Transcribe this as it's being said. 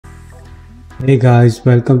Hey guys,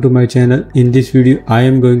 welcome to my channel. In this video I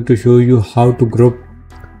am going to show you how to group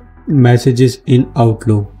messages in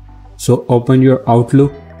Outlook. So open your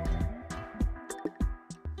Outlook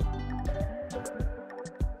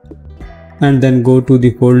and then go to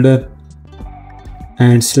the folder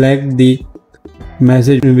and select the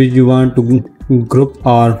message which you want to group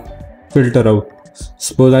or filter out.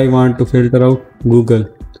 Suppose I want to filter out Google.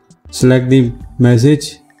 Select the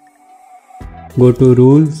message, go to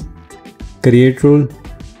rules, create rule,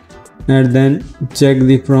 and then check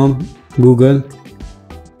the from Google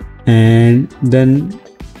and then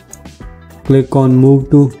click on move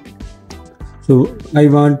to. So I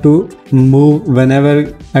want to move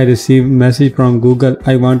whenever I receive message from Google,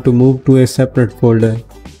 I want to move to a separate folder.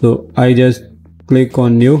 So I just click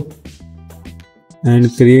on new and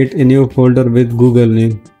create a new folder with Google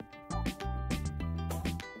name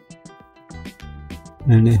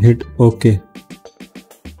and hit OK.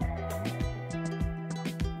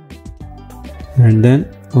 And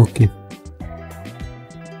then OK.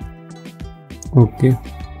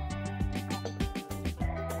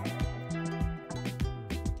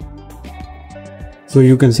 So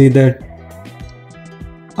you can see that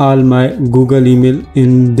all my Google email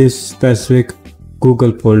in this specific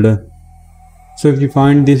Google folder. So if you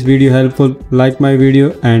find this video helpful, like my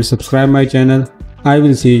video and subscribe my channel. I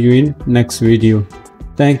will see you in next video.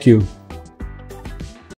 Thank you.